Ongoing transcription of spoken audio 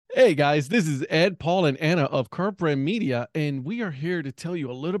Hey guys, this is Ed, Paul, and Anna of Current Brand Media, and we are here to tell you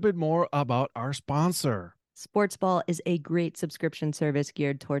a little bit more about our sponsor. Sportsball is a great subscription service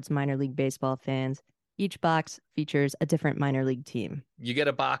geared towards minor league baseball fans. Each box features a different minor league team. You get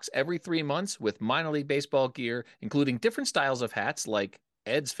a box every 3 months with minor league baseball gear, including different styles of hats like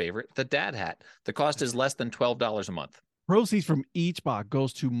Ed's favorite, the dad hat. The cost is less than $12 a month. Proceeds from each box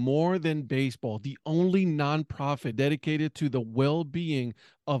goes to More Than Baseball, the only nonprofit dedicated to the well-being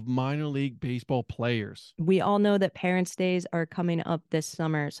of minor league baseball players. We all know that Parents' Days are coming up this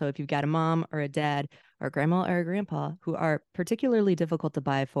summer, so if you've got a mom or a dad or a grandma or a grandpa who are particularly difficult to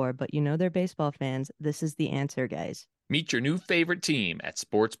buy for, but you know they're baseball fans, this is the answer, guys. Meet your new favorite team at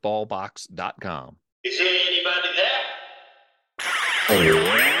sportsballbox.com. Is there anybody there?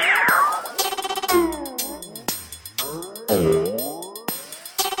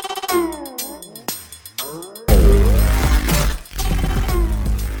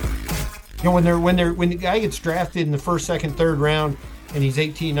 You know, when the guy gets drafted in the first, second, third round and he's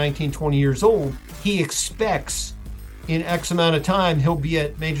 18, 19, 20 years old, he expects in X amount of time he'll be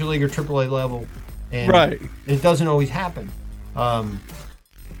at major league or AAA level. And Right. it doesn't always happen.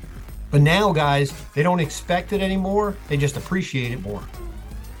 But now guys, they don't expect it anymore. They just appreciate it more.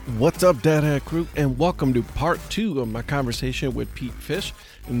 What's up, Dad Hat Crew, and welcome to part 2 of my conversation with Pete Fisch.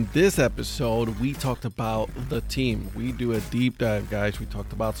 In this episode, we talked about the team. We do a deep dive, guys. We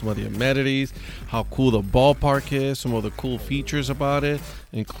talked about some of the amenities, how cool the ballpark is, some of the cool features about it,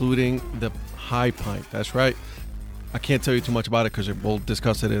 including the high pint. That's right. I can't tell you too much about it because we'll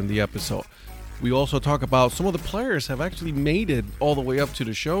discuss it in the episode. We also talk about some of the players have actually made it all the way up to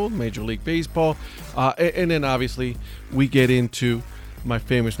the show, Major League Baseball. And then obviously we get into my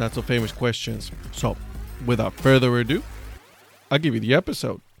famous, not so famous questions. So without further ado, I'll give you the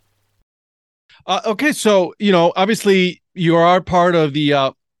episode. Okay, so, obviously you are part of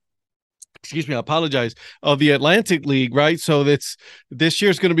the, excuse me, I apologize, of the Atlantic League, right? So this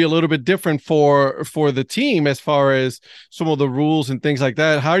year's going to be a little bit different for the team as far as some of the rules and things like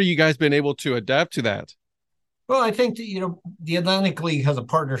that. How are you guys been able to adapt to that? Well, I think that, the Atlantic League has a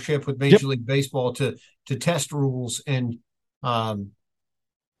partnership with Yep. Major League Baseball to test rules. And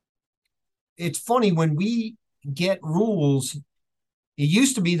it's funny when we get rules, it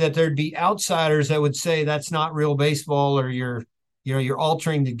used to be that there'd be outsiders that would say that's not real baseball or you're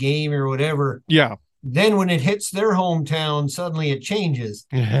altering the game or whatever. Yeah. Then when it hits their hometown, suddenly it changes.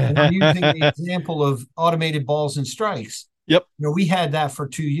 And I'm using the example of automated balls and strikes. Yep. We had that for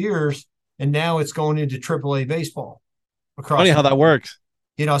 2 years, and now it's going into AAA baseball across. Funny how that works.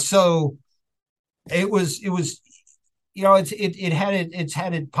 So it's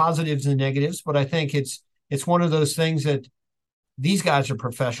had its positives and negatives, but I think it's one of those things that these guys are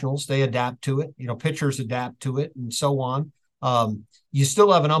professionals. They adapt to it. Pitchers adapt to it, and so on. You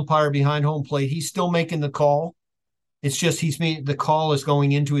still have an umpire behind home plate. He's still making the call. It's just the call is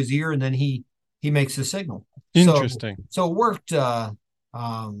going into his ear, and then he makes the signal. Interesting. So it worked.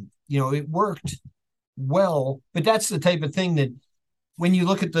 It worked well. But that's the type of thing that when you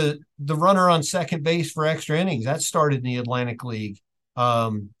look at the runner on second base for extra innings, that started in the Atlantic League.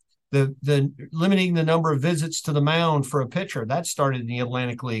 The limiting the number of visits to the mound for a pitcher, that started in the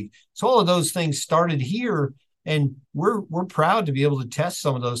Atlantic League. So all of those things started here, and we're proud to be able to test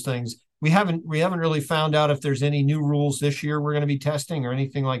some of those things. We haven't really found out if there's any new rules this year we're going to be testing or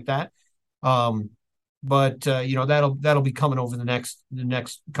anything like that. But that'll be coming over the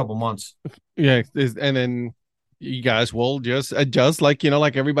next couple months. Yeah, and then you guys will just adjust like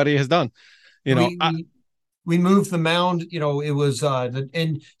everybody has done. We moved the mound. It was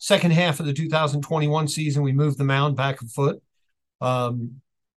in second half of the 2021 season. We moved the mound back a foot.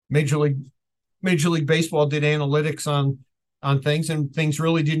 Major League Baseball did analytics on things, and things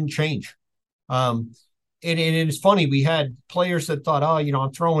really didn't change. And it's funny. We had players that thought,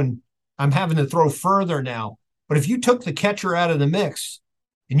 I'm having to throw further now. But if you took the catcher out of the mix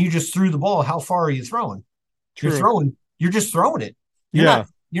and you just threw the ball, how far are you throwing? True. You're just throwing it. You're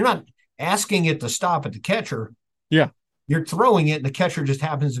not asking it to stop at the catcher. Yeah. You're throwing it, and the catcher just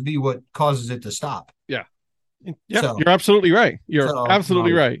happens to be what causes it to stop. Yeah. Yeah. You're absolutely right.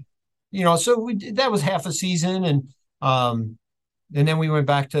 Absolutely right. So that was half a season, and then we went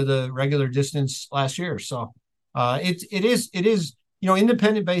back to the regular distance last year. So it is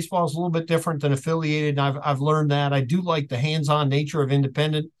independent baseball is a little bit different than affiliated, and I've learned that. I do like the hands-on nature of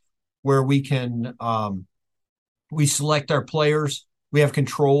independent, where we can we select our players. We have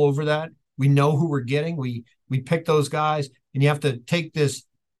control over that. We know who we're getting. We pick those guys, and you have to take this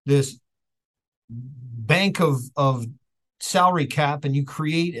bank of salary cap, and you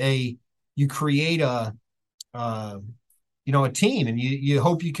create a a team, and you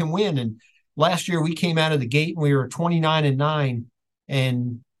hope you can win. And last year we came out of the gate and we were 29-9,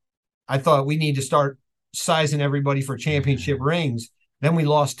 and I thought we need to start sizing everybody for championship rings. Then we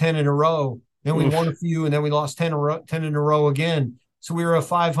lost 10 in a row. Then we won a few, and then we lost 10 in a row again. So we were a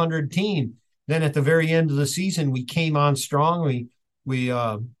 500 team. Then at the very end of the season, we came on strong. We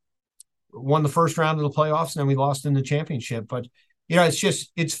won the first round of the playoffs, and then we lost in the championship. But,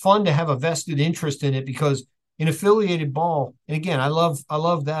 it's fun to have a vested interest in it, because in affiliated ball, and again, I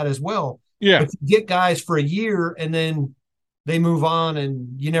love that as well. Yeah. But you get guys for a year and then they move on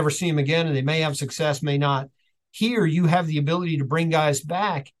and you never see them again, and they may have success, may not. Here, you have the ability to bring guys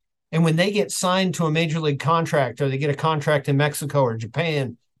back. And when they get signed to a major league contract, or they get a contract in Mexico or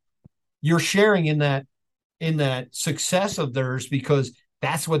Japan, you're sharing in that success of theirs, because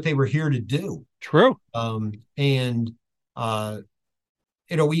that's what they were here to do. True.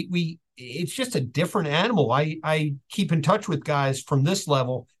 It's just a different animal. I keep in touch with guys from this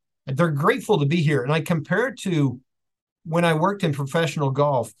level, and they're grateful to be here. And I compare it to when I worked in professional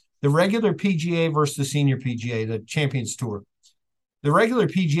golf, the regular PGA versus the senior PGA, the Champions Tour. The regular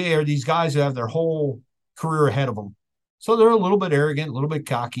PGA are these guys who have their whole career ahead of them. So they're a little bit arrogant, a little bit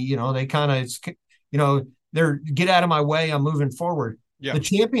cocky. They kind of, they're get out of my way, I'm moving forward. Yeah. The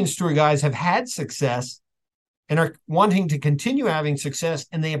Champions Tour guys have had success and are wanting to continue having success,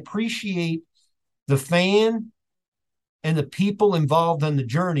 and they appreciate the fan and the people involved in the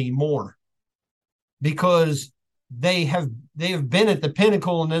journey more, because they have been at the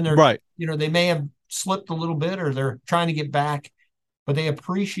pinnacle, and then they're right. They may have slipped a little bit, or they're trying to get back, but they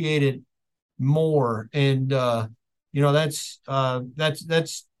appreciate it more. And that's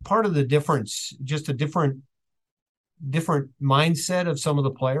part of the difference, just a different mindset of some of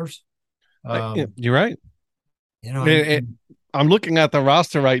the players. You're right. I'm looking at the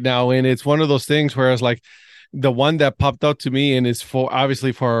roster right now, and it's one of those things where it's like, the one that popped out to me, and is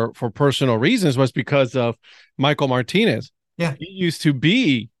obviously for personal reasons, was because of Michael Martinez. Yeah. He used to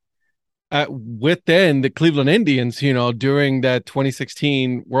be within the Cleveland Indians, during that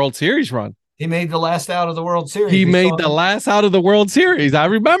 2016 World Series run. He made the last out of the World Series. He made the last out of the World Series. I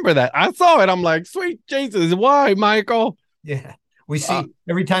remember that. I saw it. I'm like, sweet Jesus, why, Michael? Yeah. We see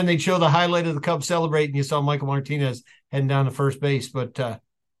every time they show the highlight of the Cubs celebrating, you saw Michael Martinez heading down to first base. But,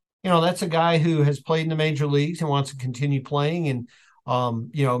 that's a guy who has played in the major leagues and wants to continue playing. And,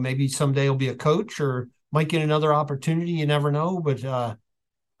 maybe someday he'll be a coach or might get another opportunity. You never know. But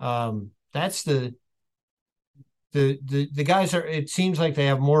that's the guys it seems like they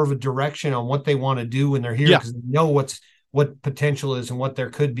have more of a direction on what they want to do when they're here, because they know what potential is and what there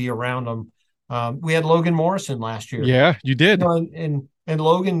could be around them. We had Logan Morrison last year. Yeah, you did. And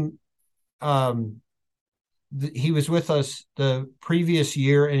Logan, he was with us the previous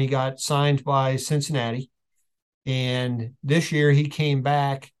year, and he got signed by Cincinnati. And this year he came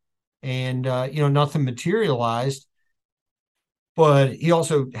back, and nothing materialized. But he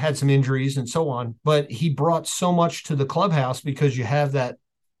also had some injuries and so on. But he brought so much to the clubhouse, because you have that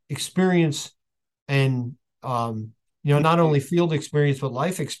experience and not only field experience, but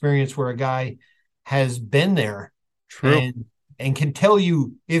life experience, where a guy has been there. True. And can tell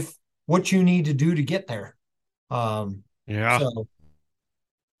you what you need to do to get there. So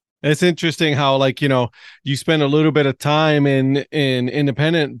it's interesting how, you spend a little bit of time in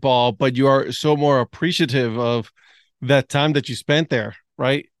independent ball, but you are so more appreciative of that time that you spent there,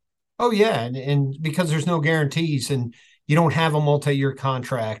 right? Oh yeah. And because there's no guarantees, and you don't have a multi-year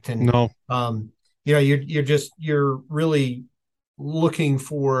contract, and no, you're really looking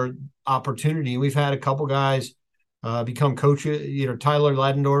for opportunity. We've had a couple guys become coaches. Tyler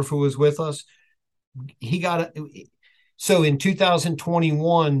Ladendorf, who was with us, so in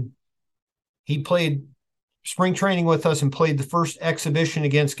 2021, he played spring training with us and played the first exhibition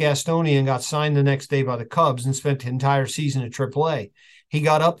against Gastonia, and got signed the next day by the Cubs, and spent the entire season at AAA. He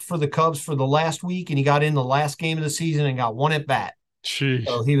got up for the Cubs for the last week, and he got in the last game of the season and got one at bat. Jeez.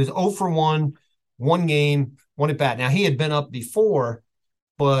 So he was 0 for 1 game, one at bat. Now, he had been up before,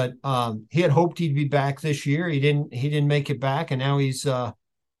 but he had hoped he'd be back this year. He didn't make it back, and now he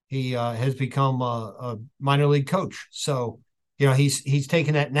has become a minor league coach. So, he's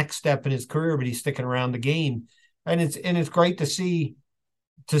taken that next step in his career, but he's sticking around the game, and it's great to see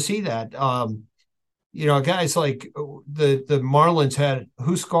that. Guys like the Marlins had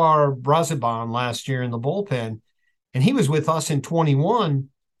Huskar Braziban last year in the bullpen, and he was with us in 21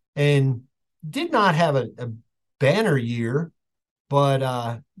 and did not have a banner year,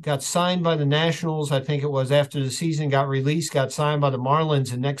 but got signed by the Nationals. I think it was after the season, got released, got signed by the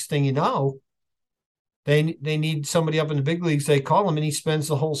Marlins, and next thing you know, they need somebody up in the big leagues. They call him, and he spends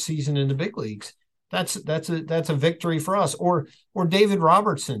the whole season in the big leagues. that's a victory for us. Or David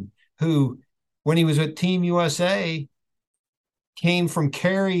Robertson, who, when he was with Team USA, came from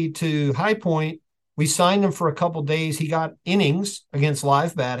Cary to High Point. We signed him for a couple days. He got innings against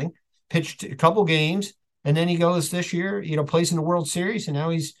live batting, pitched a couple games, and then he goes this year, plays in the World Series, and now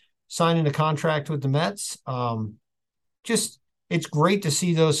he's signing a contract with the Mets. Just it's great to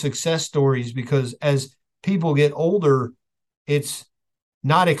see those success stories, because as people get older, it's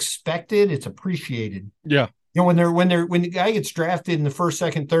not expected, it's appreciated. Yeah. When the guy gets drafted in the first,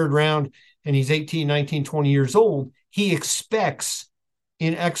 second, third round and he's 18, 19, 20 years old, he expects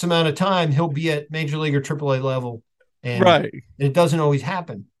in X amount of time he'll be at major league or AAA level. And right. It doesn't always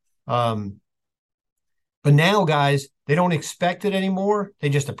happen. But now guys, they don't expect it anymore. They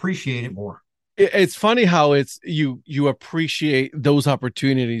just appreciate it more. It's funny how it's you appreciate those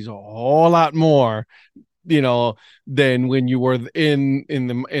opportunities a whole lot more, than when you were in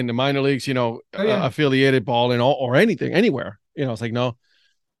the minor leagues, affiliated ball and all, or anything, anywhere. It's like, no,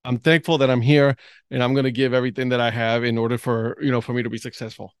 I'm thankful that I'm here, and I'm going to give everything that I have in order for me to be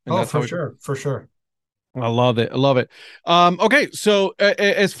successful. And that's for sure. I love it. Okay. So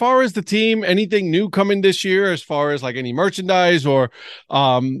as far as the team, anything new coming this year, as far as like any merchandise or,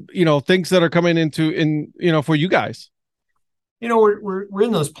 things that are coming for you guys? We're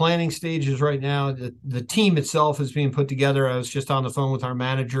in those planning stages right now. The team itself is being put together. I was just on the phone with our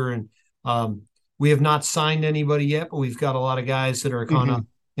manager, and we have not signed anybody yet, but we've got a lot of guys that are kind of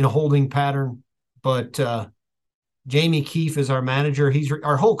in a holding pattern. But Jamie Keefe is our manager.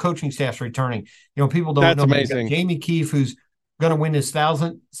 Our whole coaching staff's returning. People don't know. Amazing. Jamie Keefe, who's going to win his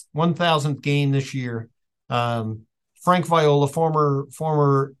 1,000th game this year. Frank Viola,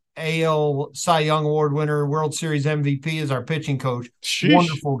 former AL Cy Young Award winner, World Series MVP, is our pitching coach. Sheesh.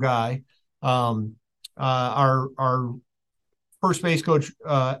 Wonderful guy. Our first base coach,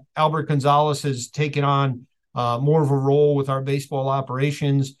 Albert Gonzalez, has taken on more of a role with our baseball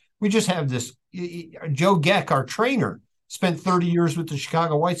operations. We just have this. Joe Geck, our trainer, spent 30 years with the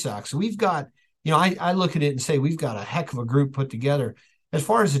Chicago White Sox. So we've got, I look at it and say we've got a heck of a group put together. As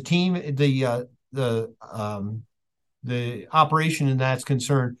far as the team, the operation in that's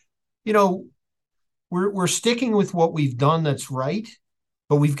concerned, we're sticking with what we've done that's right,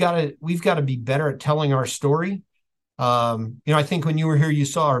 but we've got to be better at telling our story. I think when you were here, you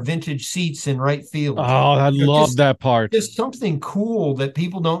saw our vintage seats in right field. Oh, I love that part. Just something cool that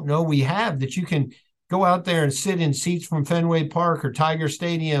people don't know we have, that you can go out there and sit in seats from Fenway Park or Tiger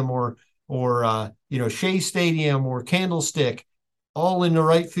Stadium or Shea Stadium or Candlestick, all in the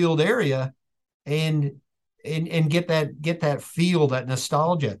right field area, and get that feel, that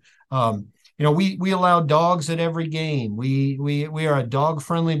nostalgia. We allow dogs at every game. We are a dog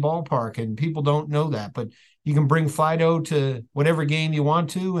friendly ballpark, and people don't know that, but you can bring Fido to whatever game you want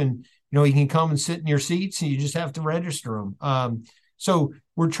to, and you can come and sit in your seats, and you just have to register them. So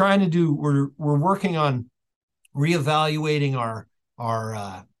we're working on reevaluating our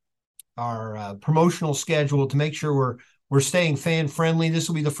promotional schedule to make sure we're staying fan friendly. This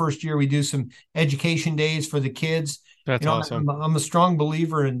will be the first year we do some education days for the kids. That's awesome. I'm a strong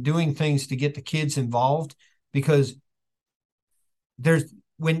believer in doing things to get the kids involved, because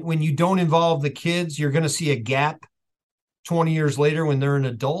when you don't involve the kids, you're going to see a gap 20 years later when they're an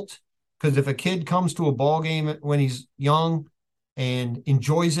adult. Because if a kid comes to a ball game when he's young and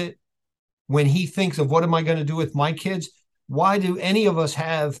enjoys it, when he thinks of what am I going to do with my kids, why do any of us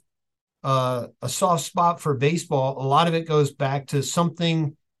have a soft spot for baseball? A lot of it goes back to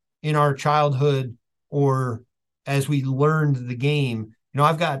something in our childhood or as we learned the game.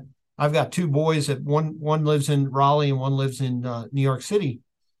 I've got two boys that one lives in Raleigh and one lives in New York City.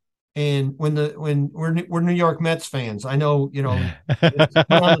 And when we're New York Mets fans, I know, it's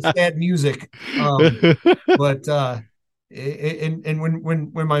put on the sad music. But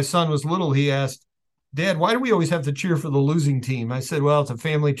when my son was little, he asked, "Dad, why do we always have to cheer for the losing team?" I said, "Well, it's a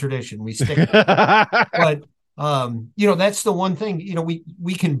family tradition. We stick." But that's the one thing,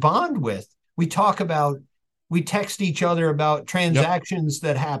 we can bond with. We text each other about transactions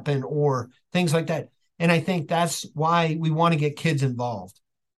that happen or things like that. And I think that's why we want to get kids involved.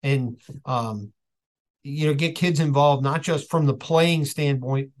 And, get kids involved, not just from the playing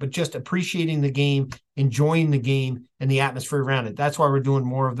standpoint, but just appreciating the game, enjoying the game and the atmosphere around it. That's why we're doing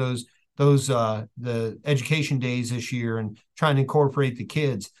more of the education days this year and trying to incorporate the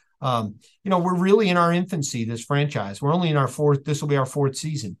kids. We're really in our infancy, this franchise. We're only in this will be our fourth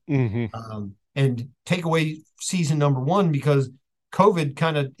season. Mm-hmm. And take away season number one because COVID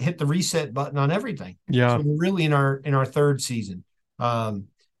kind of hit the reset button on everything. Yeah. So we're really in our third season.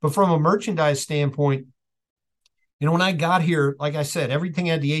 But from a merchandise standpoint, when I got here, like I said, everything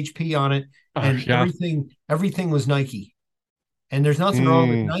had the HP on it. and Yeah. everything was Nike. And there's nothing wrong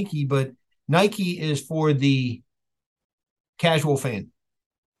with Nike, but Nike is for the casual fan.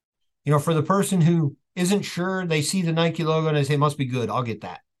 You know, for the person who isn't sure, they see the Nike logo and they say, it must be good. I'll get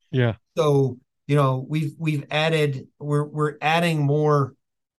that. Yeah. So, you know, we're adding more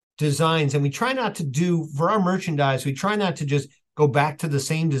designs, and we try not to do for our merchandise. We try not to just go back to the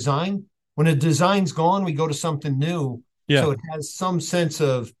same design. When a design's gone, we go to something new. Yeah. So it has some sense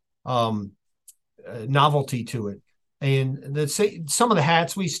of novelty to it. And some of the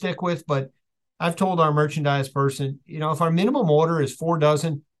hats we stick with, but I've told our merchandise person, you know, if our minimum order is 4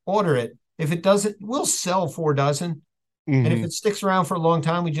 dozen, order it. If it doesn't, we'll sell 4 dozen. And if it sticks around for a long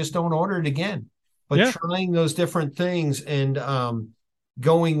time, we just don't order it again. But trying those different things and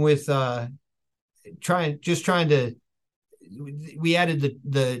going with trying to, we added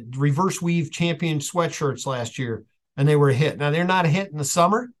the reverse weave champion sweatshirts last year, and they were a hit. Now they're not a hit in the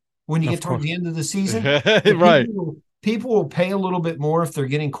summer when you get towards the end of the season. Right. People will pay a little bit more if they're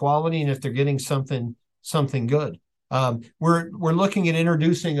getting quality and if they're getting something good. We're looking at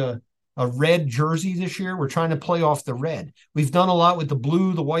introducing a red jersey this year. We're trying to play off the red. We've done a lot with the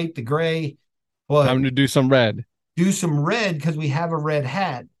blue, the white, the gray, but time to do some red. Do some red because we have a red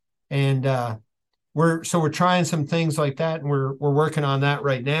hat, and we're trying some things like that, and we're working on that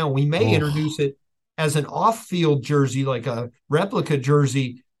right now. We may introduce it as an off-field jersey, like a replica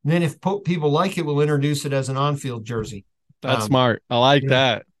jersey. And then if people like it, we'll introduce it as an on-field jersey. That's smart. I like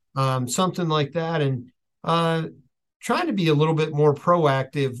that. Something like that. And trying to be a little bit more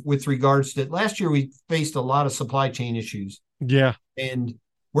proactive with regards to it. Last year, we faced a lot of supply chain issues. Yeah. And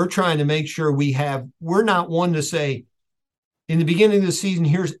we're trying to make sure we're not one to say, in the beginning of the season,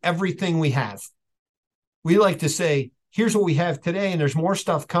 here's everything we have. We like to say, here's what we have today, and there's more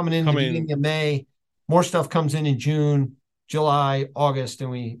stuff coming in the beginning of May. More stuff comes in June, July, August, and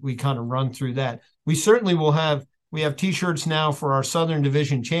we kind of run through that. We certainly we have T-shirts now for our Southern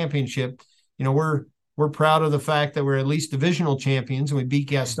Division Championship. You know, we're proud of the fact that we're at least divisional champions, and we beat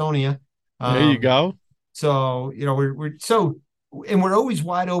Gastonia. There you go. So, you know, we're always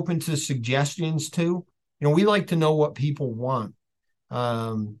wide open to suggestions too. You know, we like to know what people want,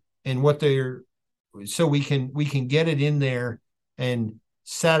 and what so we can get it in there and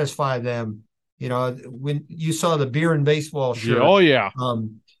satisfy them. You know, when you saw the beer and baseball shirt,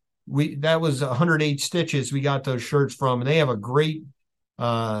 that was 108 Stitches. We got those shirts from, and they have a great,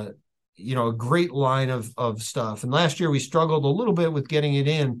 a great line of stuff. And last year we struggled a little bit with getting it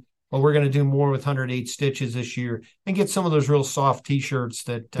in, but we're going to do more with 108 Stitches this year and get some of those real soft T-shirts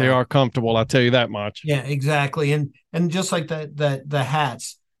that they are comfortable. I'll tell you that much. Yeah, exactly. And just like the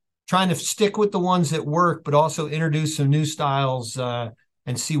hats, trying to stick with the ones that work, but also introduce some new styles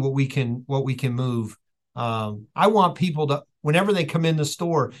and see what we can move. I want people to, whenever they come in the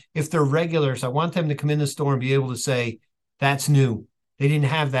store, if they're regulars, I want them to come in the store and be able to say, that's new. They didn't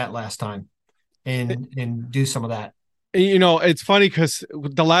have that last time, and do some of that. You know, it's funny because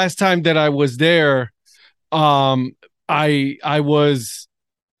the last time that I was there, I was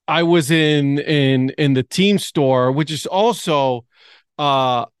in the team store, which is also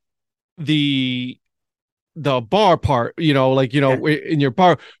the bar part, you know, like, you know, in your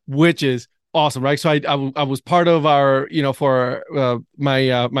bar, which is awesome, right? So I was part of our, you know, for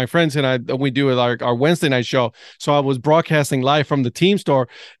my friends and I, we do our Wednesday night show. So I was broadcasting live from the team store,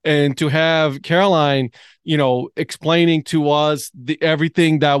 and to have Caroline, you know, explaining to us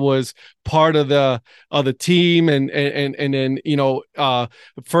everything that was part of the team, and then, you know,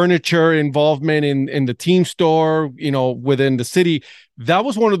 furniture involvement in the team store, you know, within the city. That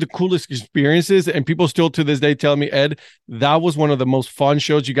was one of the coolest experiences, and people still to this day tell me, Ed, that was one of the most fun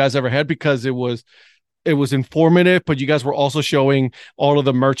shows you guys ever had, because it was informative, but you guys were also showing all of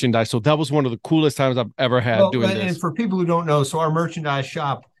the merchandise. So that was one of the coolest times I've ever had doing this. And for people who don't know, so our merchandise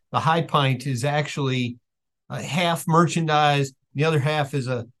shop, the High Pint, is actually half merchandise. The other half is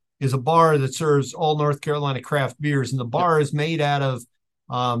a bar that serves all North Carolina craft beers, and the bar is made out of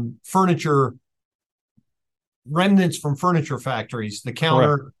furniture, remnants from furniture factories, the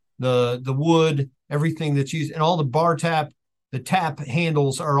counter, the wood, everything that's used, and all the tap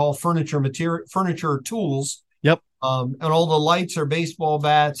handles are all furniture tools. Yep. And all the lights are baseball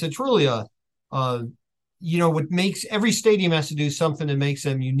bats. It's really what makes every stadium has to do something that makes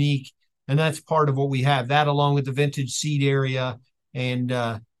them unique. And that's part of what we have, that along with the vintage seat area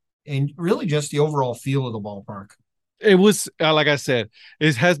and really just the overall feel of the ballpark. It was, like I said,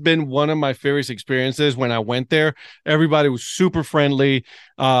 it has been one of my favorite experiences when I went there. Everybody was super friendly.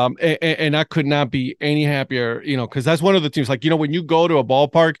 And I could not be any happier, you know, because that's one of the things, like, you know, when you go to a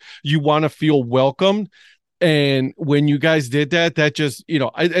ballpark, you want to feel welcomed. And when you guys did that, that just,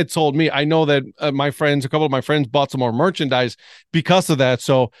 it sold me. I know that a couple of my friends bought some more merchandise because of that.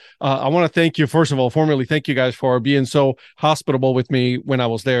 So I want to thank you, first of all, formally thank you guys for being so hospitable with me when I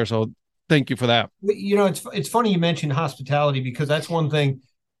was there. So thank you for that. It's funny you mentioned hospitality, because that's one thing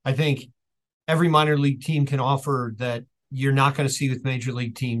I think every minor league team can offer that you're not going to see with major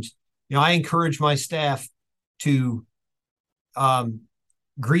league teams. I encourage my staff to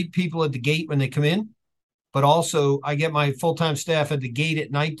greet people at the gate when they come in, but also I get my full-time staff at the gate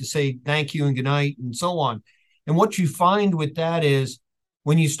at night to say thank you and good night and so on. And what you find with that is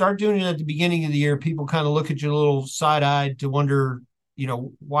when you start doing it at the beginning of the year, people kind of look at you a little side-eyed to wonder,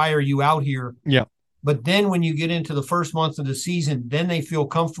 why are you out here? Yeah. But then when you get into the first month of the season, then they feel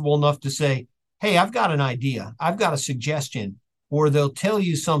comfortable enough to say, hey, I've got an idea. I've got a suggestion. Or they'll tell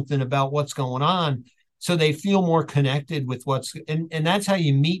you something about what's going on. So they feel more connected with and that's how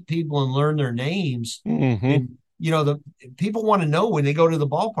you meet people and learn their names. Mm-hmm. And, the people want to know when they go to the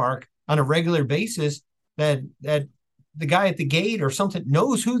ballpark on a regular basis that the guy at the gate or something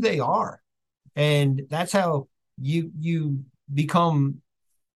knows who they are. And that's how you become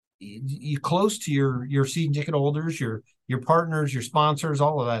you close to your season ticket holders, your partners, your sponsors,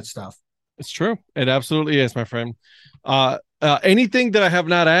 all of that stuff. It's true. It absolutely is, my friend. Anything that I have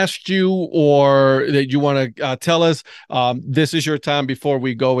not asked you or that you want to tell us, this is your time before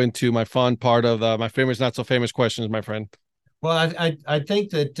we go into my fun part of my famous, not so famous questions, my friend. Well, I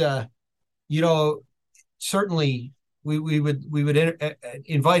think that, certainly we would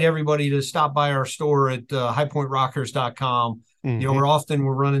invite everybody to stop by our store at highpointrockers.com. Mm-hmm.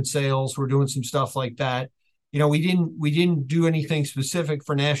 We're running sales. We're doing some stuff like that. We didn't do anything specific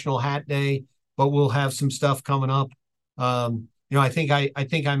for National Hat Day, but we'll have some stuff coming up. I think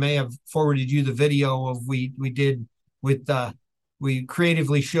I may have forwarded you the video of we did with we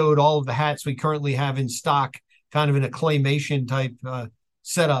creatively showed all of the hats we currently have in stock, kind of in a claymation type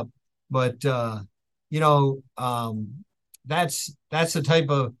setup. But that's the type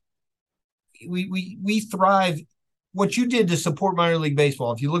of we thrive. What you did to support minor league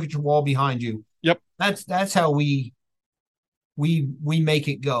baseball, if you look at your wall behind you, yep, that's how we make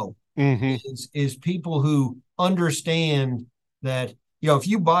it go. Mm-hmm. Is people who understand that, if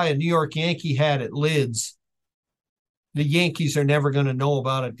you buy a New York Yankee hat at Lids, the Yankees are never going to know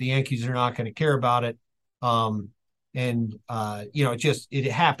about it. The Yankees are not going to care about it.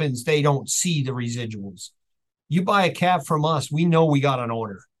 It happens. They don't see the residuals. You buy a cap from us, we know we got an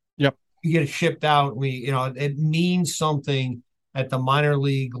order. Yep. You get it shipped out. It means something at the minor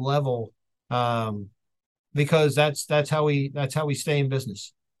league level, because that's how we stay in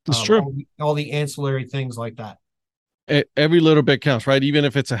business. It's true. All the ancillary things like that. Every little bit counts, right? Even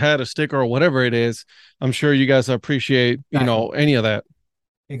if it's a hat, a sticker, or whatever it is, I'm sure you guys appreciate, any of that.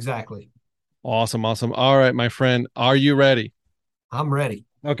 Exactly. Awesome. All right, my friend, are you ready? I'm ready.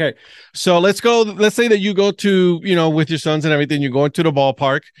 Okay. So let's go. Let's say that you go to, with your sons and everything, you're going to the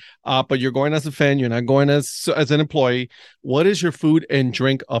ballpark, but you're going as a fan. You're not going as an employee. What is your food and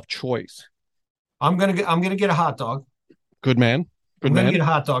drink of choice? I'm going to get a hot dog. Good man. I'm going to get a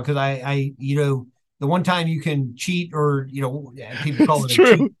hot dog because I the one time you can cheat, or people call it a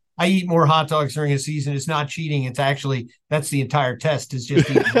cheat. I eat more hot dogs during a season. It's not cheating. It's actually, that's the entire test, is just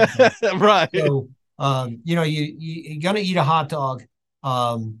eating hot dogs. Right. So you're gonna eat a hot dog,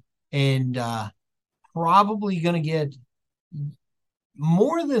 and probably gonna get,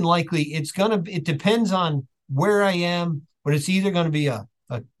 more than likely it depends on where I am, but it's either gonna be a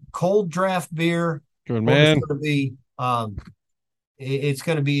cold draft beer. Good man. It's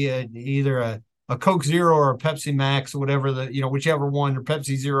gonna be either a Coke Zero or a Pepsi Max, or whatever whichever one, or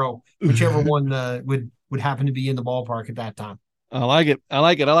Pepsi Zero, whichever one would happen to be in the ballpark at that time. I like it.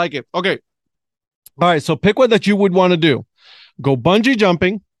 Okay. All right. So pick one that you would want to do. Go bungee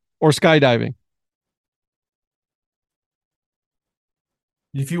jumping or skydiving.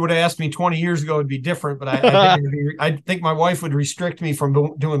 If you would have asked me 20 years ago, it'd be different, but I think my wife would restrict me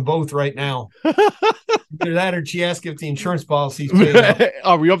from doing both right now. Either that, or she asked if the insurance policies paid up.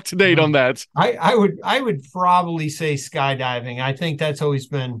 Are we up to date on that? I would probably say skydiving. I think that's always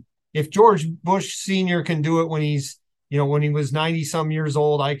been, if George Bush Sr. can do it when he's, when he was 90 some years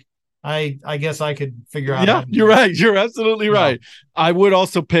old, I guess I could figure out. Yeah, you're right. You're absolutely right. I would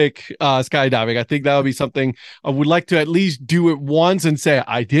also pick skydiving. I think that would be something I would like to at least do it once and say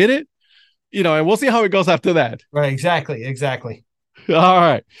I did it, and we'll see how it goes after that. Right. Exactly. All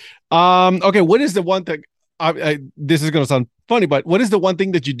right. Okay. What is the one thing? This is going to sound funny, but what is the one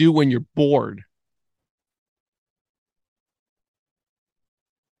thing that you do when you're bored?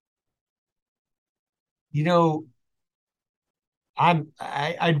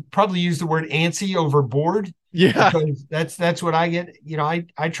 I'd probably use the word antsy over bored. Yeah. Because that's what I get.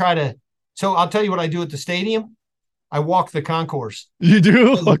 I try to. So I'll tell you what I do at the stadium. I walk the concourse. You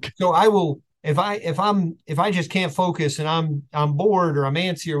do? So, Okay. so I will if I just can't focus and I'm bored or I'm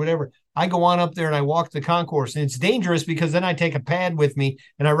antsy or whatever, I go on up there and I walk the concourse. And it's dangerous because then I take a pad with me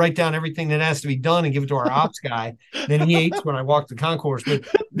and I write down everything that has to be done and give it to our ops guy. Then he hates when I walk the concourse. But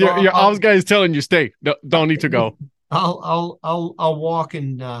Your ops guy is telling you stay. Don't need to go. I'll walk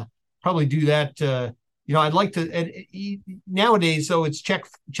and probably do that. I'd like to nowadays. So it's check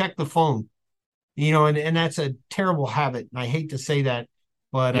the phone. And that's a terrible habit. And I hate to say that,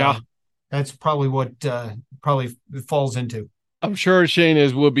 but Yeah. That's probably what probably falls into. I'm sure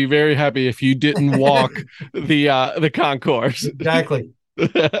Shane would be very happy if you didn't walk the concourse. Exactly. All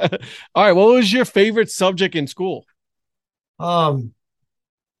right. What was your favorite subject in school?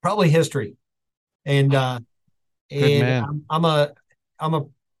 Probably history, and Good man. I'm a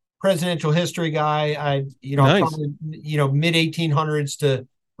presidential history guy. Nice. Probably mid 1800s to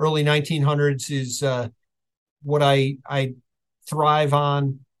early 1900s is what I thrive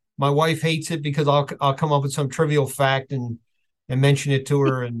on. My wife hates it because I'll come up with some trivial fact and mention it to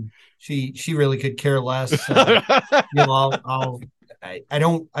her, and she really could care less. I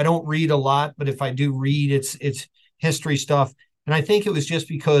don't read a lot, but if I do read, it's history stuff. And I think it was just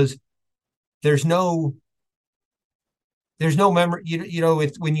because there's no memory.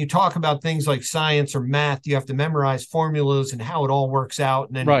 When you talk about things like science or math, you have to memorize formulas and how it all works out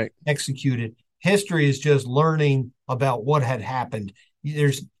and then Right. execute it. History is just learning about what had happened.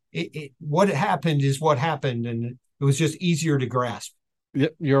 What happened is what happened, and it was just easier to grasp.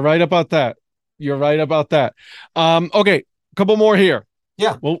 Yep, you're right about that. Okay, a couple more here.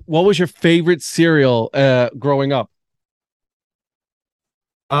 Yeah. Well, what was your favorite cereal growing up?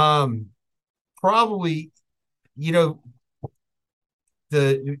 Probably,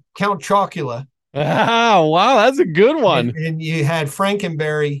 the Count Chocula. Ah, wow, that's a good one. And you had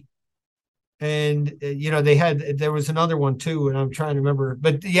Frankenberry, and there was another one too, and I'm trying to remember.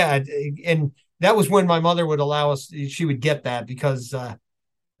 But yeah, and that was when my mother would allow us. She would get that because that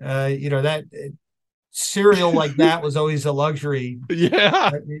cereal like that was always a luxury.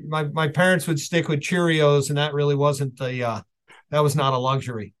 Yeah. My parents would stick with Cheerios, and that really wasn't that was not a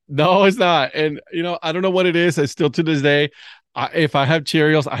luxury. No, it's not. And I don't know what it is. I still to this day, if I have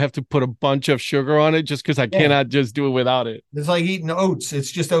Cheerios, I have to put a bunch of sugar on it just because I cannot just do it without it. It's like eating oats.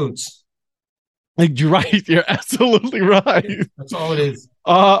 It's just oats. You're right. You're absolutely right. That's all it is.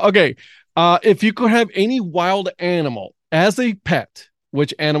 Okay. If you could have any wild animal as a pet,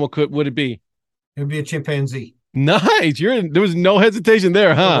 which animal would it be? It would be a chimpanzee. Nice. There was no hesitation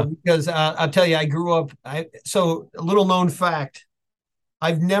there, huh? Because I'll tell you, I grew up. So a little known fact: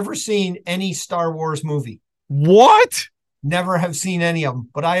 I've never seen any Star Wars movie. What? Never have seen any of them,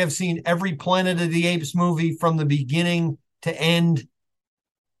 but I have seen every Planet of the Apes movie from the beginning to end,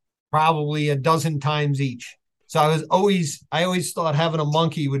 probably a dozen times each. So I always thought having a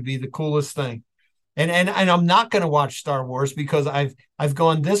monkey would be the coolest thing. And I'm not going to watch Star Wars because I've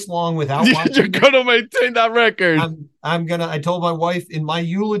gone this long without watching. You're going to maintain that record. I told my wife in my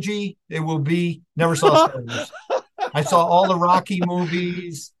eulogy, it will be never saw Star Wars. I saw all the Rocky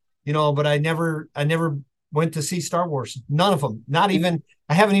movies, but I never went to see Star Wars. None of them. Not even,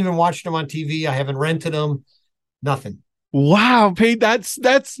 I haven't even watched them on TV. I haven't rented them. Nothing. Wow, Pete, that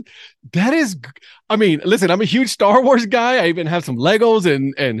is. I mean, listen, I'm a huge Star Wars guy. I even have some Legos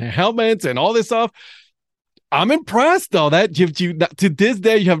and helmets and all this stuff. I'm impressed though that you to this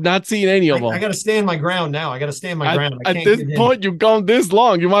day you have not seen any of them. I got to stand my ground now. I got to stand my ground. At this point, you've gone this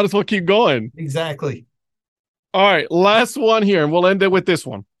long. You might as well keep going. Exactly. All right, last one here, and we'll end it with this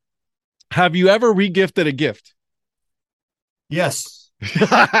one. Have you ever regifted a gift? Yes.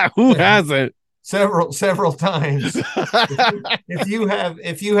 Who hasn't? Several times.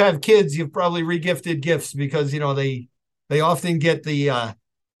 if you have kids, you've probably regifted gifts because they often get the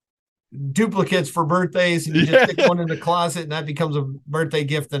duplicates for birthdays, and you just stick one in the closet, and that becomes a birthday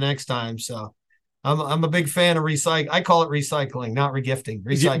gift the next time. So I'm a big fan of recycle. I call it recycling, not regifting.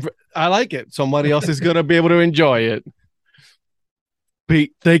 Recycling. I like it. Somebody else is going to be able to enjoy it.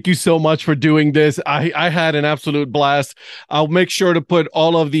 Pete, thank you so much for doing this. I had an absolute blast. I'll make sure to put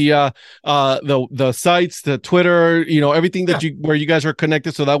all of the sites, the Twitter, everything that where you guys are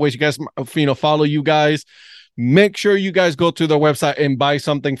connected, so that way you guys follow you guys. Make sure you guys go to their website and buy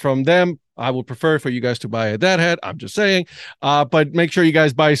something from them. I would prefer for you guys to buy a dad hat. I'm just saying, but make sure you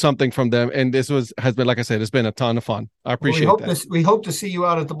guys buy something from them. And this has been, like I said, it's been a ton of fun. I appreciate that. We hope to see you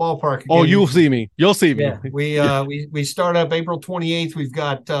out at the ballpark again. Oh, you'll see me. You'll see me. Yeah, we start up April 28th. We've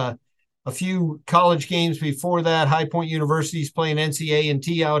got a few college games before that. High Point University's playing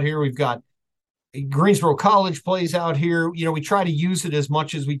NCA&T out here. We've got Greensboro College plays out here. We try to use it as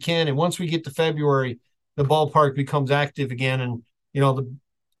much as we can. And once we get to February, the ballpark becomes active again. And,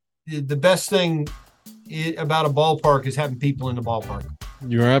 the best thing about a ballpark is having people in the ballpark.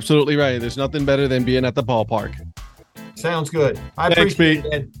 You're absolutely right. There's nothing better than being at the ballpark. Sounds good. I Thanks, appreciate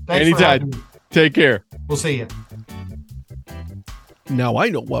Pete. it, Ed. Thanks Anytime. for having me. Take care. We'll see you. Now, I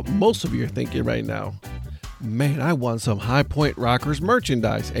know what most of you are thinking right now. Man, I want some High Point Rockers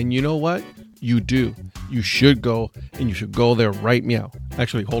merchandise. And you know what? You do. You should go, and you should go there right meow.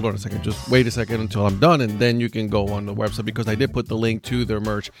 Actually, hold on a second. Just wait a second until I'm done, and then you can go on the website, because I did put the link to their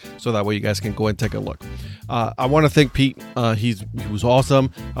merch, so that way you guys can go and take a look. I want to thank Pete. He was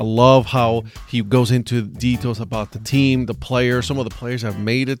awesome. I love how he goes into details about the team, the players. Some of the players have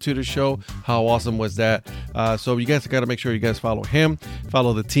made it to the show. How awesome was that? So you guys got to make sure you guys follow him,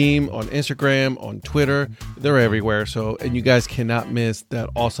 follow the team on Instagram, on Twitter. They're everywhere. And you guys cannot miss that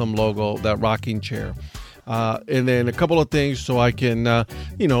awesome logo, that rocking chair. And then a couple of things so I can, pay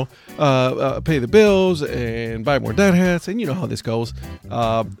the bills and buy more dad hats. And you know how this goes.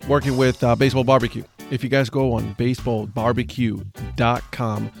 Working with Baseball Barbecue. If you guys go on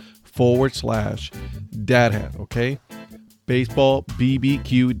baseballbbq.com/dad hat, okay?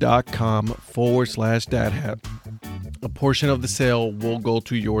 baseballbbq.com/dad hat. A portion of the sale will go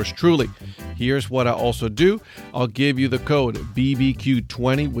to yours truly. Here's what I also do. I'll give you the code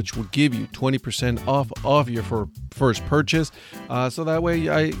BBQ20, which will give you 20% off of your first purchase. So that way,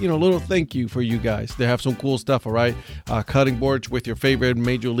 a little thank you for you guys. They have some cool stuff, all right? Cutting boards with your favorite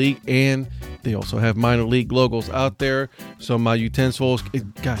major league, and they also have minor league logos out there. Some utensils.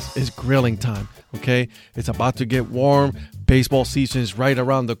 Guys, it's grilling time, okay? It's about to get warm. Baseball season is right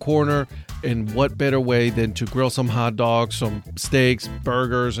around the corner. And what better way than to grill some hot dogs, some steaks,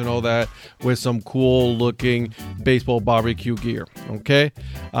 burgers, and all that with some cool looking baseball barbecue gear, okay?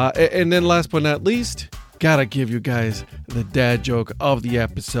 And then last but not least, gotta give you guys the dad joke of the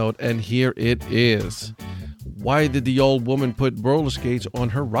episode, and here it is. Why did the old woman put roller skates on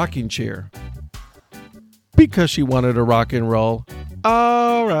her rocking chair? Because she wanted to rock and roll.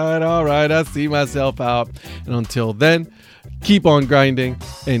 All right, I see myself out. And until then, keep on grinding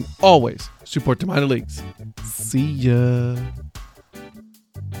and always support the minor leagues. See ya.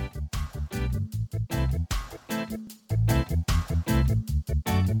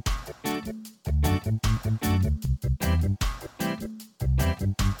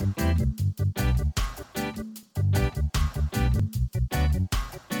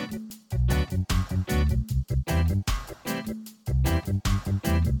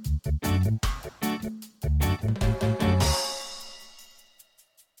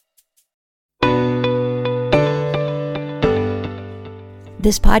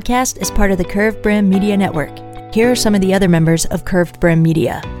 This podcast is part of the Curved Brim Media Network. Here are some of the other members of Curved Brim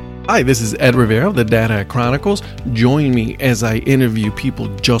Media. Hi, this is Ed Rivera of the Dad Hat Chronicles. Join me as I interview people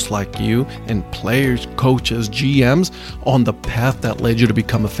just like you and players, coaches, GMs on the path that led you to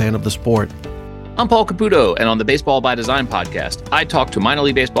become a fan of the sport. I'm Paul Caputo, and on the Baseball by Design podcast, I talk to minor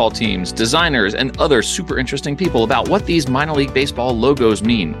league baseball teams, designers, and other super interesting people about what these minor league baseball logos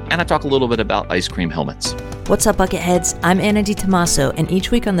mean. And I talk a little bit about ice cream helmets. What's up, Bucketheads? I'm Anna DiTommaso, and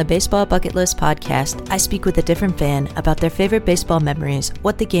each week on the Baseball Bucket List podcast, I speak with a different fan about their favorite baseball memories,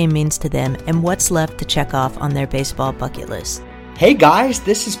 what the game means to them, and what's left to check off on their baseball bucket list. Hey guys,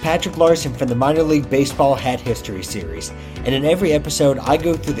 this is Patrick Larson from the Minor League Baseball Hat History Series, and in every episode I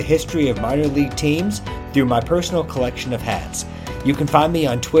go through the history of minor league teams through my personal collection of hats. You can find me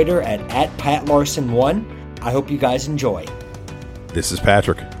on Twitter at PatLarson1. I hope you guys enjoy. This is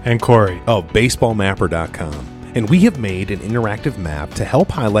Patrick and Corey of BaseballMapper.com, and we have made an interactive map to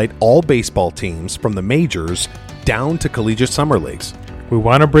help highlight all baseball teams from the majors down to collegiate summer leagues. We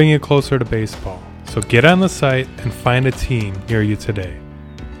want to bring you closer to baseball. So get on the site and find a team near you today.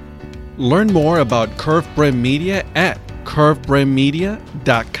 Learn more about Curved Brim Media at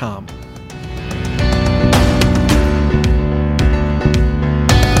curvedbrimmedia.com.